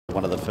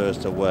One of the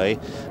first away.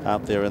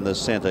 Up there in the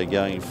centre,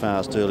 going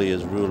fast early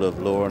is Rule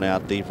of Law, and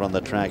out deeper on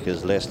the track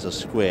is Leicester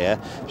Square.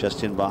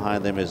 Just in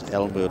behind them is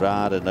El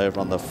Murad, and over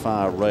on the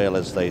far rail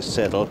as they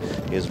settle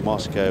is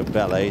Moscow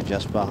Ballet.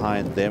 Just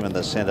behind them in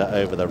the centre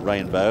over the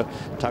Rainbow.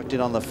 Tucked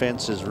in on the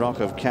fence is Rock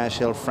of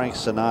Cashel. Frank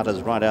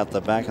Sinata's right out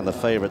the back, and the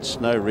favourite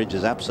Snow Ridge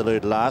is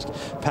absolute last.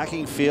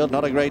 Packing field,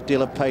 not a great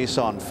deal of pace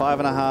on.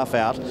 5.5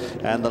 out,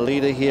 and the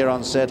leader here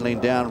on settling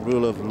down,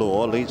 Rule of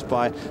Law, leads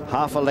by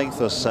half a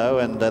length or so,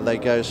 and they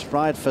go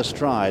stride for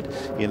stride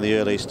in the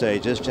early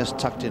stages. Just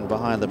tucked in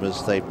behind them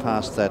as they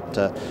pass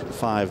that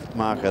 5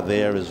 marker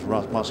there is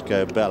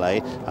Moscow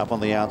Ballet. Up on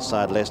the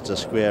outside, Leicester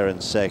Square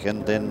in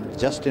second. Then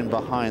just in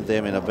behind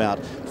them in about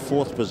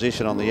 4th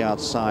position on the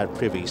outside,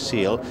 Privy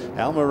Seal.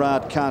 Al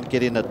Murad can't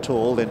get in at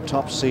all. Then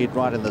Top Seed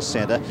right in the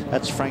centre.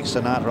 That's Frank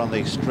Sinatra on the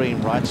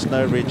extreme right.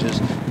 Snow Ridge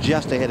is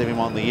just ahead of him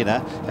on the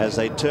inner as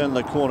they turn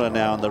the corner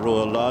now in the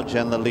Royal Lodge,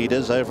 and the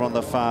leaders over on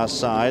the far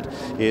side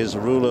is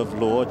Rule of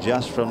Law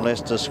just from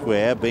Leicester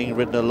Square, being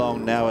ridden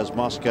along now as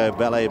Moscow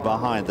Ballet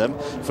behind them.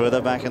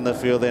 Further back in the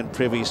field then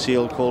Privy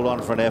Seal called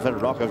on for an effort.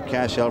 Rock of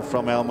Cashel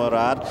from El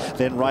Murad.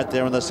 Then right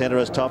there in the centre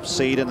is Top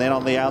Seed, and then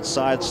on the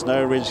outside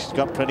Snow Ridge's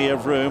got plenty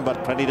of room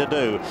but plenty to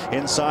do.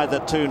 Inside the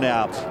 2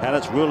 now, and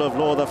it's Rule of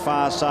Law the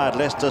far side.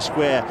 Leicester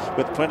Square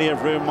with plenty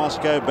of room.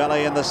 Moscow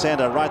Ballet in the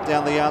centre. Right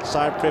down the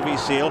outside Privy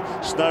Seal.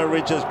 Snow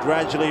Ridge is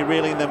gradually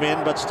reeling them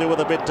in, but still with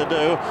a bit to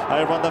do.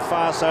 Over on the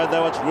far side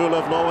though, it's Rule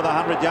of Law with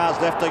 100 yards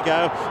left to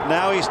go.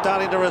 Now he's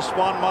starting to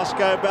respond.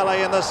 Moscow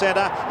Ballet in the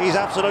centre. He's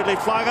absolutely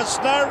flying, and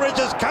Snow Ridge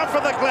has come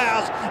from the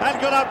clouds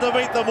and got up to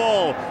beat them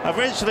all.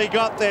 Eventually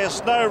got there,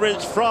 Snow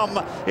Ridge from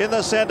in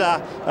the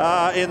centre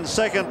in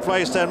 2nd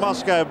place, then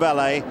Moscow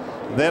Ballet.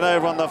 Then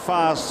over on the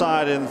far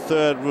side in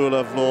 3rd, Rule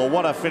of Law.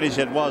 What a finish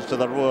it was to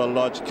the Royal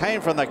Lodge. Came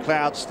from the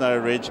clouds, Snow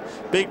Ridge.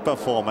 Big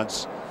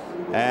performance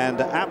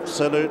and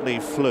absolutely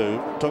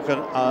flew. Took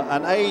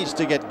an age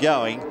to get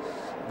going,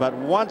 but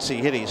once he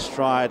hit his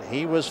stride,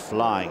 he was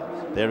flying.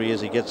 There he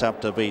is. He gets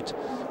up to beat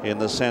in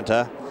the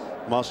centre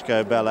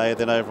Moscow Ballet.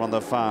 Then over on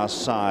the far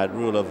side,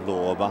 Rule of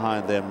Law.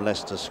 Behind them,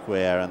 Leicester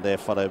Square, and they're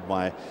followed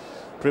by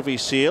Privy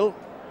Seal.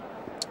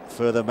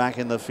 Further back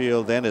in the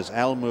field then is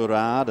Al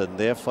Murad, and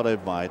they're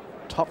followed by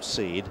Top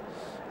Seed.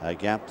 A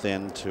gap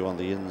then to on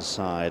the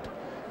inside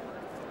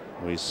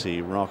we see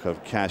Rock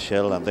of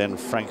Cashel, and then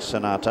Frank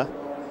Sinatra,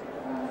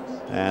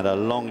 and a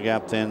long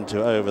gap then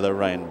to Over the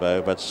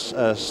Rainbow. But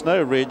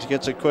Snow Ridge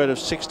gets a quote of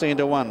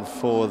 16-1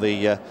 for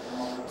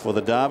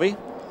the Derby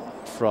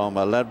from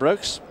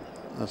Ladbrokes.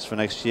 That's for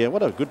next year.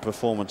 What a good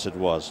performance it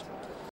was.